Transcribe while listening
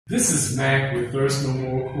This is Mac with Thirst No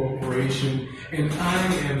More Corporation, and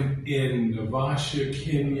I am in Naivasha,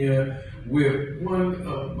 Kenya, with one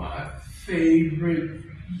of my favorite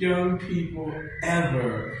young people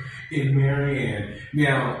ever in Maryann.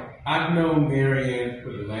 Now, I've known Maryann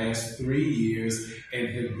for the last 3 years and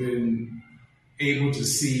have been able to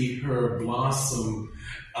see her blossom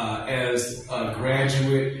as a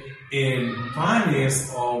graduate in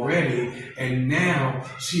finance already, and now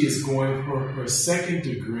she is going for her second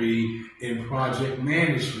degree in project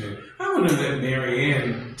management. I want to let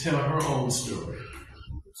Maryann tell her own story.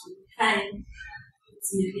 Hi,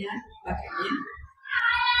 it's Maryann back again.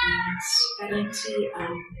 And currently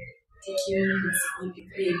I'm taking my second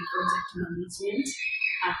degree in project management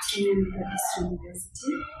at Kenya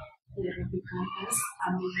University, Nairobi campus.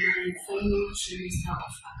 I'm in my final semester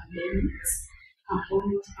of academics.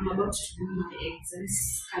 I'm about to do my exams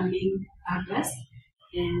coming August,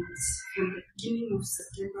 and from the beginning of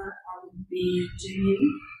September I will be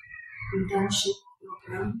doing internship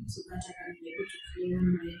program so that I can be able to clear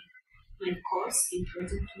my course in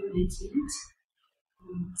project management.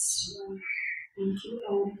 And thank you.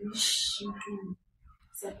 I wish you to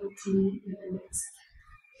support me in the next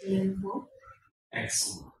level.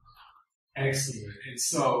 Excellent. Excellent. And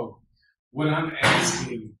so what I'm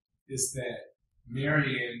asking is that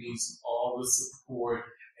Maryann needs all the support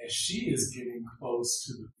as she is getting close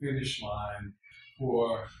to the finish line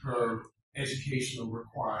for her educational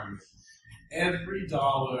requirement. Every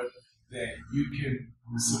dollar that you can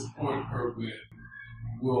support her with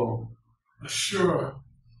will assure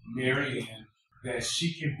Maryann that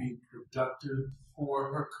she can be productive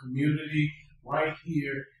for her community right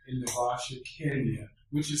here in Naivasha, Kenya,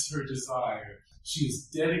 which is her desire. She has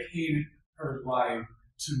dedicated her life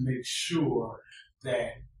to make sure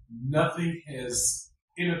that nothing has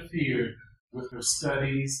interfered with her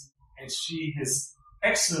studies, and she has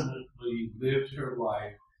excellently lived her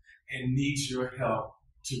life and needs your help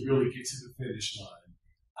to really get to the finish line.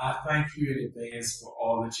 I thank you in advance for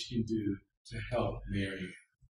all that you can do to help Maryann.